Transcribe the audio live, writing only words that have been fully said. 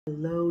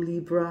Hello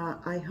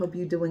Libra, I hope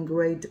you're doing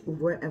great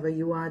wherever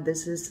you are.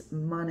 This is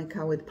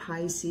Monica with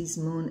Pisces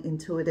Moon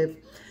Intuitive.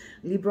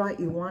 Libra,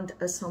 you want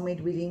a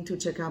soulmate reading to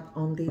check up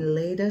on the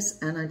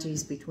latest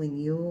energies between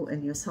you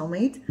and your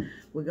soulmate.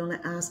 We're going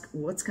to ask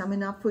what's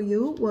coming up for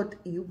you, what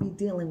you'll be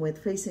dealing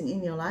with, facing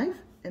in your life,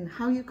 and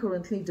how you're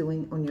currently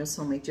doing on your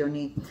soulmate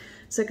journey.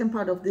 Second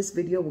part of this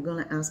video, we're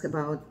going to ask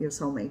about your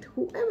soulmate.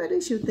 Whoever it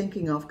is you're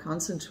thinking of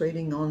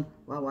concentrating on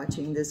while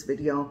watching this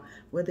video,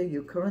 whether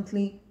you're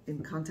currently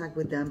in contact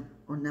with them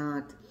or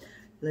not.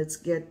 Let's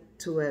get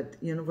to it.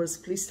 Universe,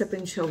 please step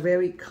in, show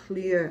very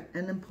clear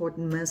and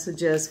important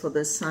messages for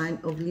the sign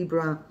of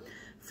Libra.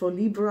 For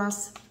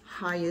Libra's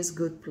highest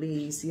good,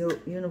 please.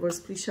 Universe,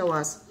 please show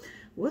us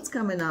what's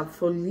coming up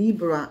for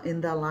Libra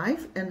in their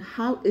life and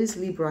how is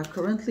Libra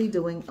currently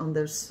doing on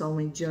their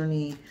soulmate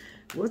journey.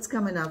 What's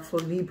coming up for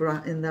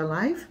Libra in their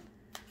life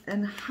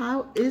and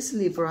how is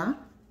Libra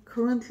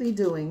currently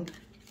doing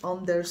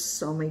on their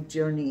soulmate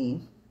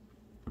journey.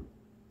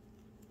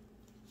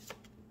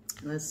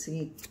 Let's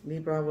see,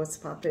 Libra, what's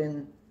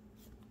popping?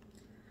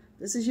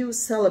 This is you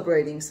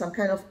celebrating some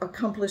kind of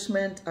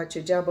accomplishment at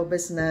your job or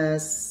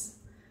business.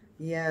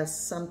 Yes,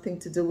 something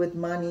to do with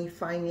money,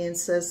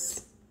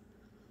 finances.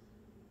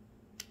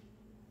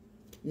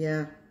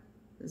 Yeah,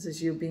 this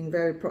is you being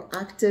very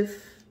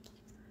proactive.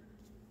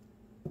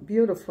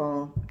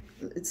 Beautiful.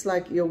 It's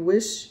like your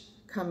wish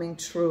coming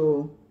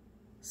true.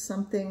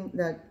 Something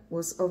that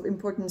was of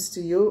importance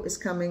to you is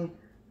coming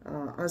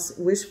as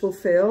wish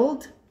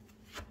fulfilled.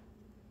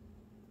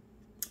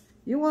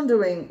 You're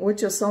wondering what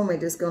your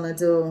soulmate is going to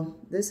do.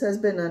 This has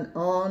been an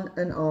on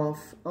and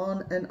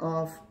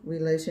off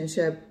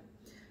relationship.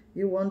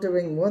 You're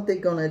wondering what they're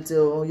going to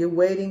do. You're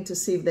waiting to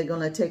see if they're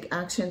going to take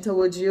action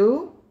towards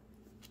you.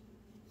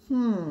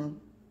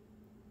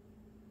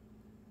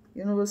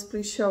 Universe,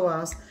 please show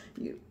us.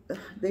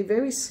 They're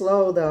very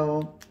slow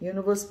though.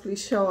 Universe,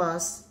 please show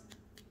us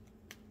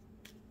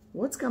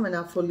what's coming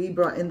up for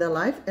Libra in their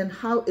life and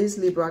how is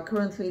Libra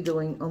currently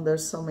doing on their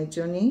soulmate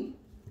journey.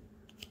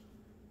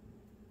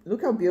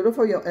 Look how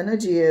beautiful your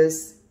energy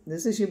is.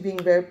 This is you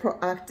being very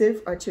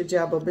proactive at your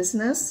job or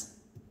business.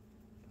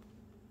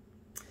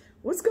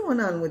 What's going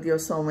on with your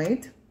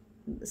soulmate?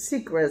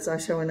 Secrets are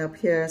showing up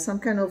here. Some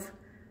kind of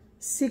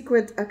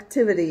secret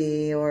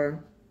activity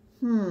or,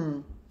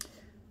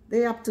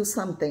 they're up to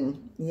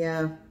something.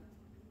 Yeah.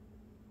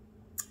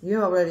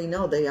 You already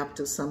know they're up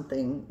to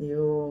something.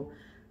 You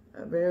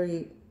are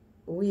very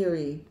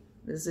weary.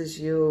 This is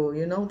you.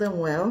 You know them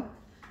well.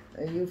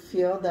 You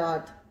feel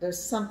that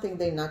there's something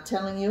they're not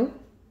telling you.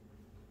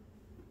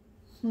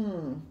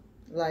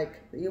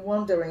 Like you're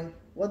wondering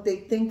what they're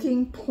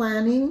thinking,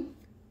 planning.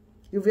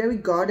 You're very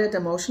guarded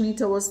emotionally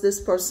towards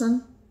this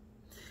person.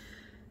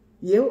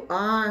 You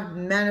are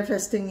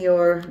manifesting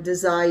your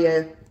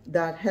desire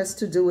that has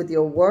to do with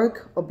your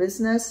work or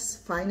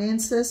business,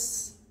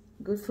 finances.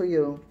 Good for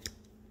you.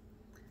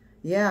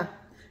 Yeah,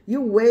 you're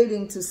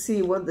waiting to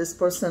see what this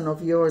person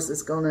of yours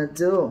is going to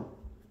do.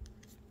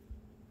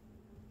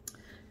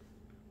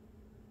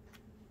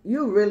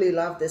 You really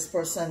love this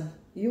person.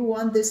 You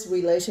want this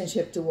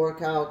relationship to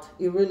work out.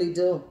 You really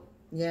do.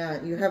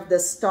 Yeah, you have the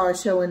star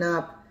showing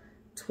up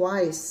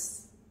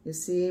twice. You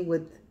see,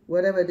 with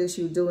whatever it is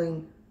you're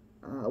doing,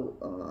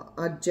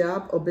 a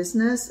job or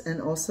business,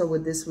 and also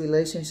with this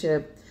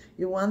relationship.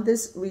 You want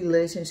this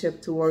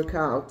relationship to work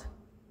out.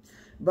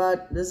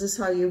 But this is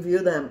how you view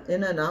them,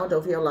 in and out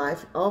of your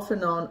life, off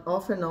and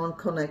on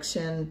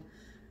connection.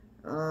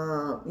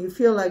 You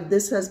feel like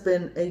this has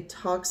been a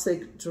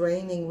toxic,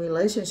 draining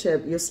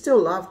relationship. You still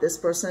love this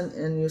person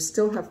and you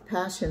still have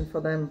passion for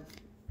them.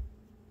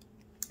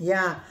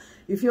 Yeah,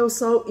 you feel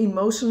so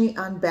emotionally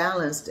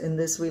unbalanced in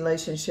this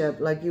relationship,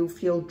 like you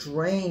feel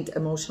drained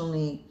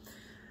emotionally.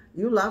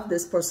 You love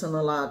this person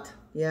a lot.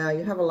 Yeah,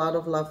 you have a lot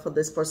of love for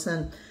this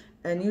person.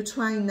 And you're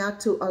trying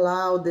not to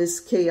allow this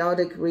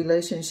chaotic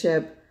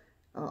relationship,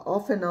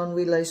 off and on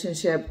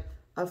relationship,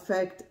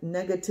 affect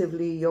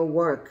negatively your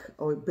work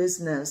or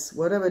business,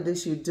 whatever it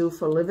is you do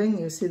for a living.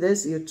 You see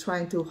this? You're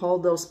trying to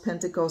hold those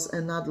pentacles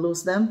and not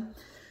lose them.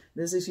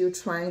 This is you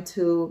trying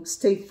to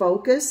stay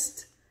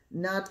focused,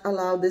 not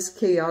allow this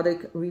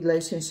chaotic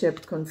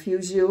relationship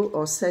confuse you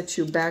or set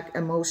you back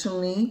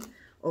emotionally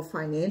or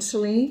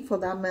financially for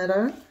that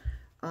matter.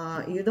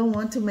 You don't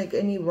want to make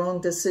any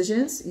wrong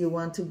decisions. You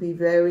want to be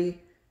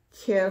very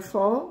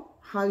careful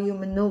how you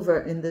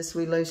maneuver in this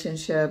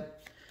relationship.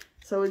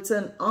 So it's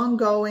an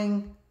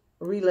ongoing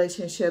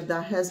relationship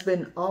that has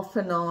been off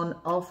and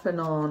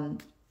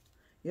on.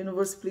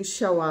 Universe, please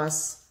show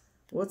us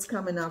what's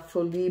coming up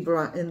for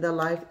Libra in their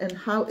life and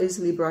how is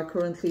Libra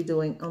currently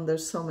doing on their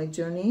soulmate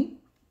journey.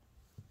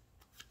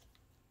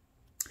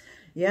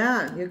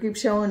 Yeah, you keep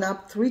showing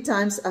up 3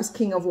 times as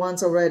King of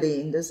Wands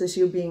already. This is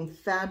you being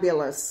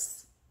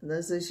fabulous.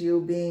 This is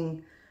you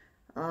being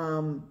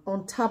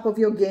on top of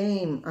your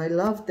game. I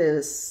love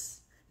this.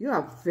 You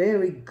are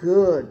very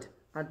good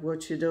at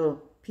what you do.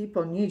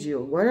 People need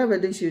you. Whatever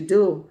it is you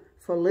do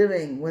for a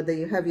living, whether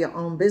you have your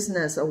own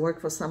business or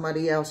work for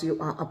somebody else, you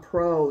are a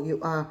pro.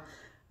 You are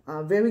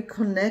very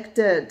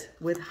connected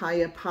with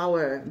higher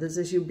power. This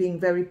is you being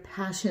very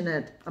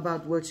passionate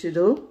about what you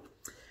do.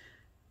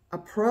 A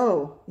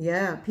pro,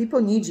 yeah,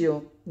 people need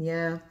you,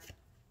 yeah.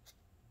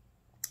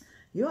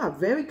 You are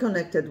very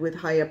connected with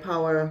higher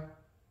power.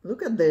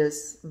 Look at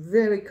this,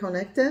 very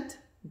connected,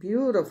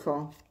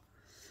 beautiful.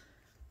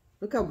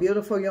 Look how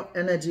beautiful your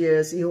energy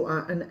is. You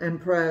are an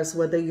empress,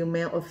 whether you're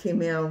male or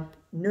female,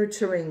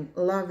 nurturing,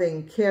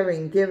 loving,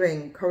 caring,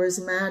 giving,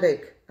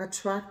 charismatic,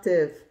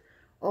 attractive,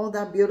 all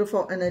that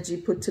beautiful energy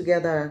put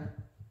together.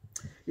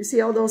 You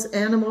see all those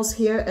animals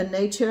here in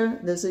nature?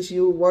 This is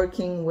you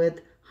working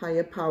with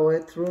higher power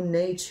through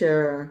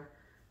nature.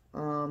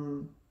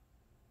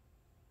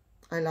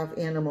 I love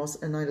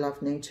animals and I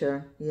love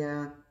nature.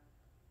 Yeah.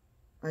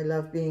 I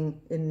love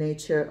being in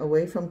nature,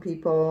 away from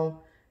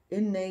people,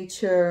 in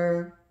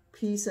nature,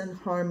 peace and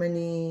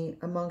harmony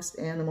amongst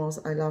animals.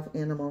 I love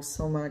animals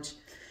so much.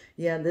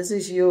 Yeah, this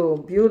is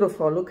you.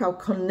 Beautiful. Look how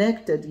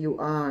connected you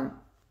are.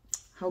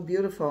 How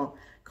beautiful.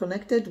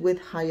 Connected with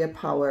higher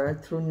power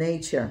through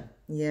nature.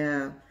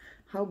 Yeah.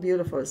 How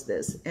beautiful is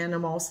this?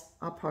 Animals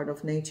are part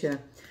of nature.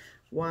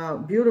 Wow.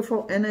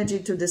 Beautiful energy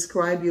to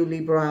describe you,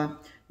 Libra.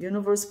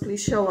 Universe,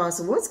 please show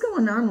us what's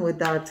going on with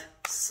that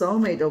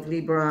soulmate of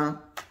Libra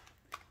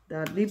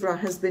that Libra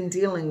has been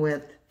dealing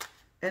with.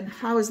 And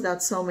how is that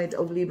soulmate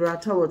of Libra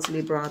towards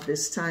Libra at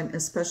this time,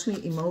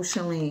 especially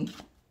emotionally?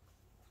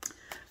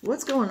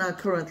 What's going on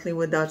currently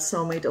with that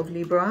soulmate of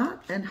Libra?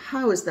 And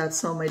how is that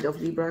soulmate of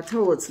Libra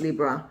towards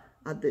Libra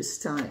at this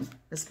time,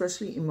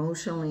 especially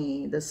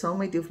emotionally? The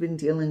soulmate you've been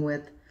dealing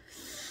with.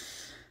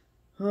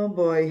 Oh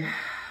boy.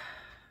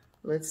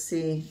 Let's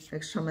see.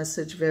 Extra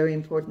message, very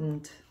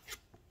important.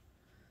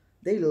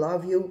 They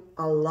love you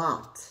a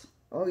lot.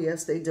 Oh,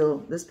 yes, they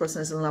do. This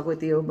person is in love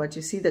with you, but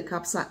you see the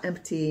cups are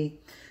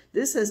empty.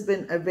 This has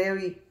been a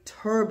very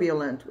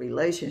turbulent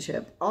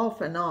relationship,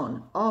 off and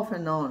on, off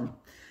and on.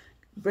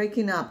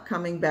 Breaking up,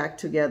 coming back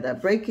together.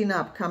 Breaking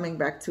up, coming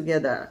back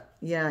together.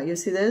 Yeah, you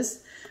see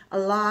this? A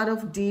lot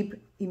of deep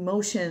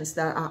emotions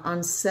that are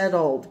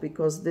unsettled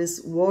because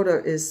this water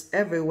is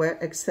everywhere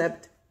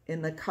except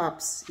in the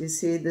cups. You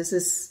see, this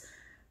is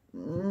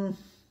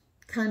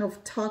kind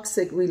of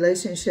toxic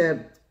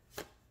relationship.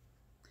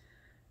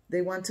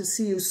 They want to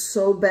see you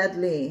so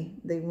badly.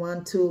 They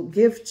want to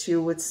gift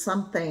you with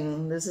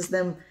something. This is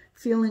them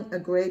feeling a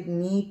great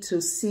need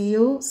to see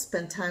you,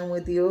 spend time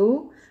with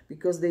you,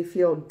 because they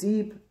feel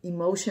deep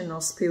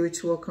emotional,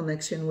 spiritual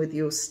connection with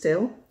you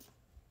still.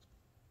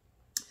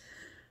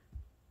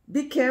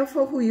 Be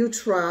careful who you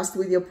trust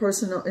with your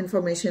personal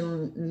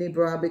information,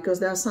 Libra, because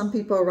there are some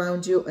people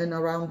around you and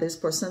around this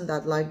person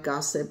that like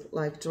gossip,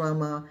 like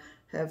drama,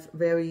 have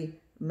very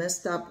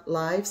messed up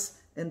lives,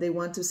 and they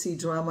want to see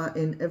drama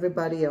in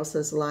everybody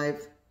else's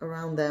life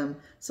around them.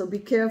 So be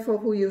careful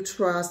who you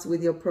trust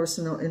with your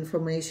personal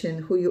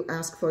information, who you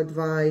ask for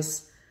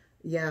advice.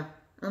 Yeah,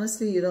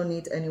 honestly, you don't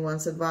need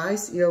anyone's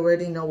advice. You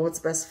already know what's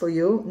best for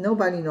you.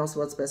 Nobody knows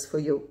what's best for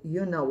you.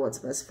 You know what's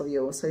best for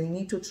you. So you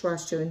need to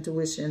trust your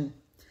intuition.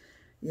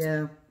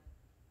 Yeah.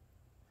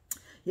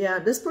 Yeah,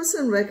 this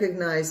person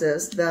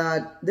recognizes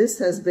that this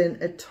has been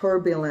a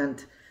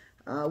turbulent,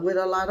 with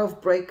a lot of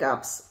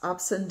breakups,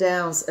 ups and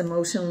downs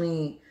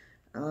emotionally.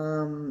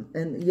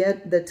 And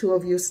yet the two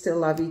of you still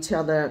love each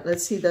other.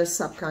 Let's see their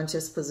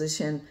subconscious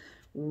position.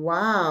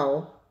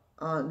 Wow.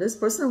 This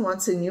person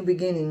wants a new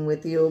beginning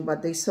with you,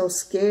 but they're so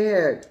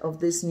scared of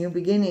this new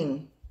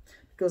beginning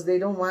because they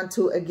don't want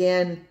to,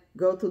 again,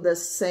 go to the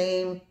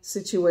same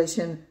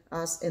situation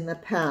as in the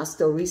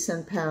past or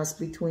recent past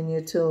between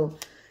you two.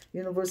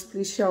 Universe,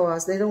 please show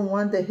us. They don't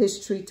want the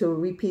history to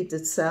repeat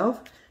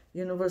itself.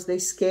 Universe, they're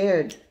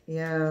scared,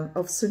 yeah,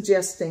 of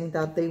suggesting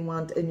that they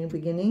want a new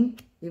beginning,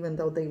 even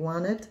though they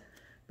want it,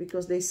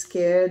 because they're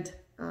scared,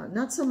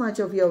 not so much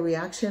of your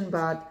reaction,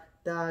 but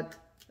that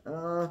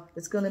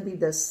it's going to be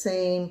the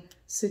same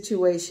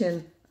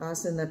situation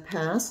as in the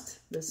past,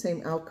 the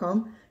same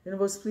outcome.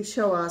 Universe, please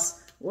show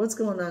us what's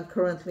going on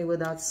currently with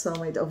that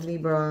soulmate of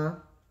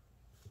Libra.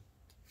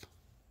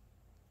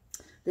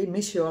 They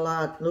miss you a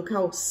lot. Look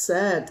how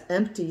sad,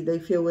 empty they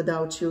feel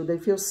without you. They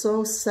feel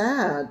so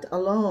sad,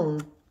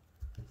 alone.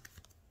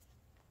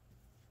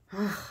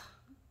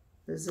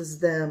 This is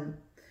them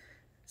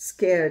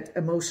scared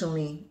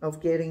emotionally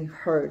of getting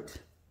hurt.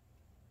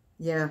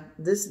 Yeah,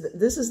 this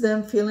is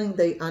them feeling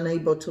they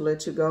unable to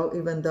let you go,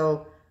 even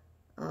though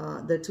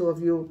the two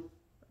of you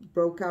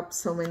broke up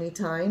so many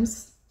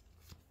times.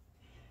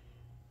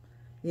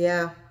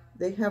 Yeah,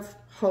 they have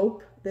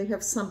hope. They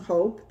have some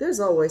hope. There's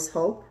always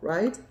hope,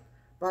 right?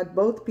 But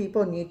both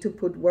people need to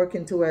put work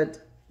into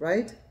it,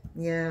 right?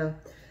 Yeah.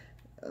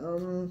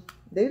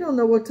 They don't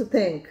know what to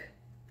think.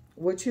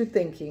 What you're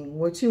thinking,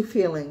 what you're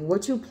feeling,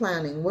 what you're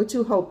planning, what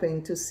you're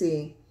hoping to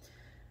see.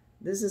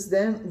 This is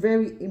them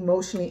very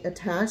emotionally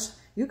attached.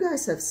 You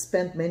guys have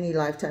spent many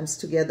lifetimes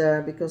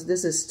together because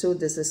this is 2,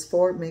 this is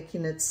 4,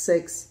 making it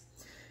 6.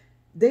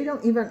 They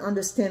don't even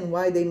understand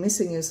why they're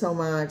missing you so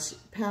much.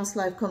 Past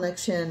life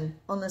connection.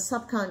 On a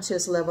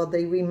subconscious level,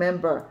 they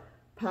remember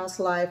past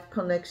life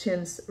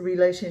connections,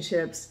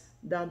 relationships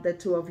that the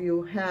two of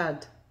you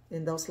had.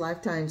 in those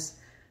lifetimes.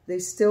 They're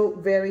still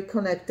very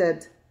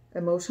connected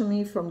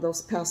emotionally from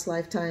those past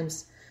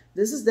lifetimes.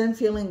 This is them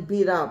feeling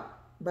beat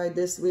up by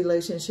this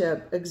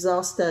relationship,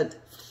 exhausted,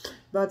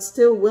 but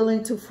still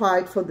willing to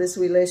fight for this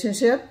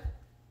relationship,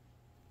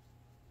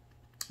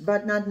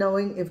 but not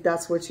knowing if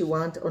that's what you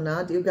want or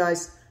not. You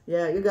guys,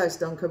 yeah, you guys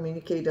don't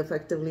communicate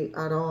effectively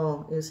at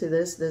all. You see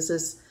this? This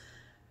is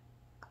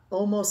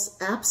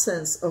almost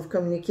absence of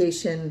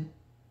communication.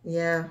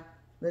 Yeah,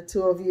 the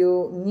two of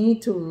you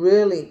need to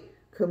really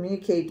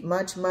communicate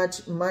much,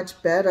 much,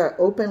 much better,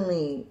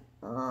 openly.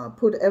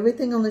 Put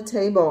everything on the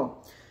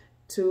table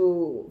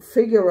to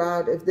figure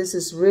out if this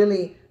is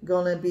really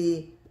going to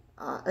be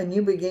a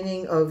new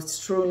beginning or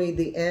it's truly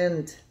the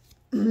end.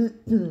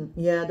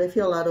 Yeah, they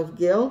feel a lot of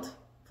guilt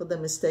for the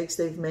mistakes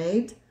they've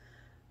made.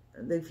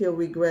 They feel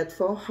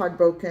regretful,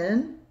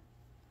 heartbroken.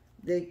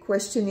 They're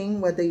questioning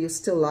whether you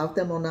still love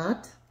them or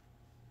not.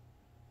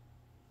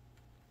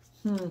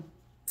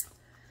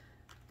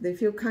 They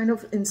feel kind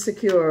of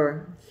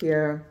insecure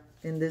here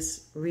in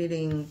this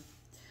reading.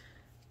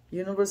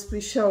 Universe,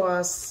 please show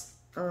us.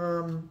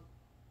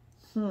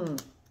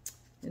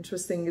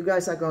 Interesting. You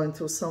guys are going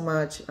through so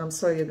much. I'm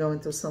sorry you're going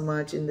through so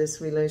much in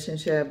this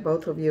relationship,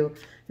 both of you.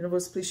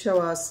 Universe, please show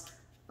us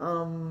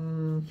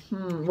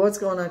what's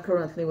going on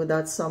currently with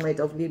that soulmate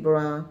of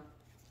Libra.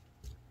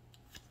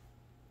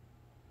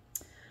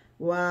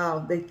 Wow,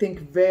 they think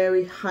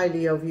very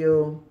highly of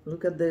you.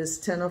 Look at this,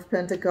 10 of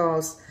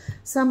Pentacles.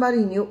 Somebody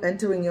new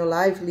entering your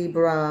life,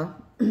 Libra.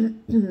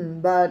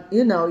 But,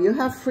 you know, you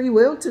have free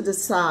will to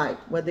decide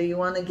whether you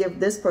want to give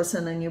this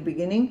person a new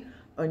beginning,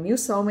 a new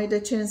soulmate a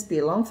chance, be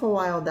alone for a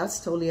while. That's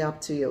totally up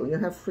to you. You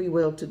have free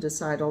will to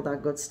decide all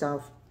that good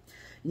stuff.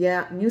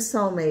 Yeah, new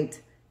soulmate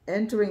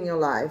entering your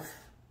life.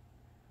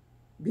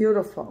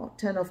 Beautiful.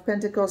 10 of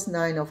Pentacles,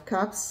 9 of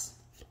Cups.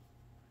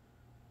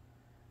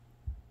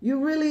 You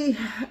really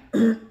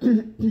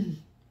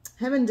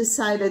haven't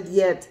decided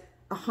yet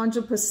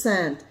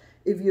 100%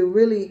 if you're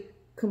really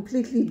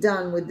completely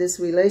done with this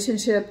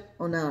relationship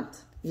or not.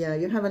 Yeah,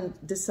 you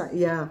haven't decided.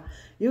 Yeah,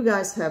 you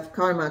guys have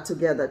karma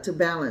together to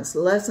balance,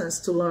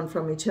 lessons to learn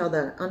from each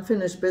other,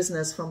 unfinished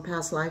business from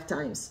past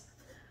lifetimes.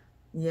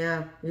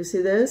 Yeah, you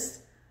see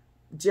this?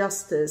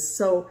 Justice.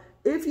 So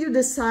if you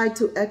decide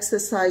to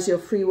exercise your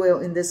free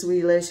will in this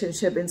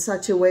relationship in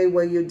such a way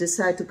where you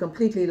decide to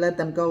completely let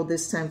them go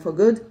this time for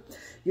good,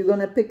 you're going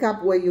to pick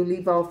up where you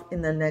leave off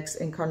in the next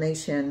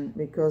incarnation,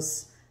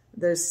 because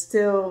there's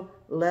still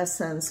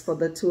lessons for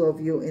the two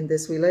of you in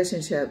this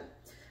relationship.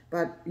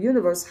 But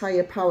universe,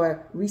 higher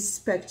power,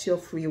 respect your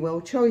free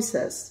will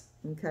choices.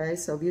 Okay,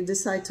 so if you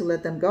decide to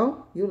let them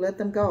go, you let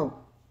them go.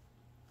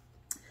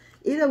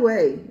 Either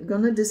way, you're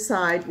going to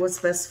decide what's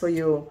best for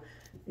you.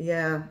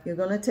 Yeah, you're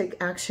going to take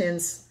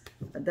actions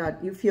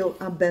that you feel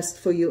are best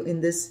for you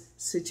in this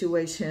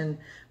situation.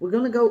 We're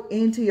going to go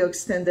into your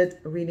extended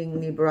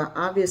reading, Libra.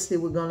 Obviously,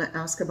 we're going to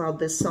ask about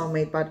this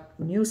soulmate, but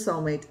new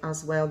soulmate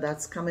as well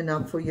that's coming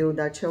up for you,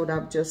 that showed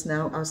up just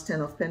now as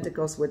 10 of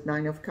Pentacles with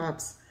 9 of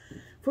Cups.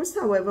 First,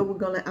 however, we're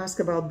going to ask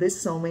about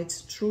this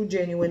soulmate's true,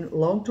 genuine,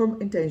 long-term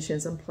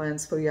intentions and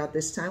plans for you at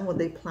this time. What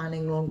they're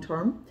planning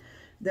long-term.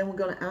 Then we're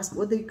going to ask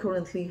what they're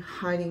currently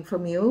hiding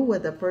from you,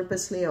 whether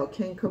purposely or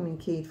can't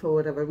communicate for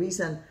whatever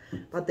reason,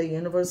 but the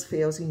universe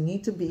feels you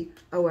need to be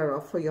aware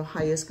of for your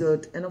highest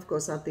good. And of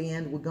course, at the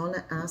end, we're going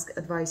to ask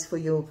advice for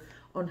you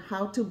on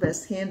how to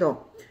best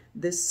handle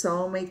this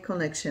soulmate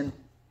connection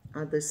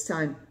at this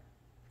time.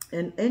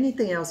 And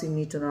anything else you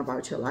need to know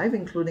about your life,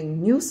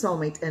 including new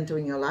soulmate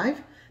entering your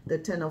life, the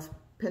 10 of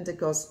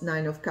Pentacles,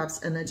 9 of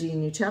Cups energy,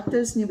 new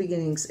chapters, new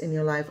beginnings in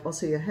your life,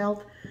 also your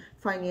health,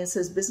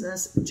 finances,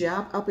 business,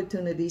 job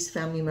opportunities,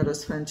 family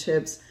matters,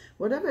 friendships,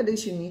 whatever it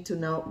is you need to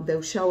know,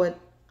 they'll show it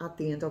at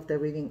the end of the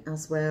reading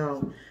as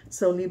well.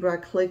 So Libra,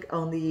 click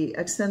on the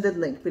extended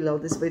link below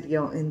this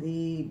video in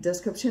the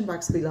description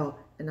box below,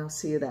 and I'll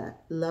see you there.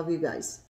 Love you guys.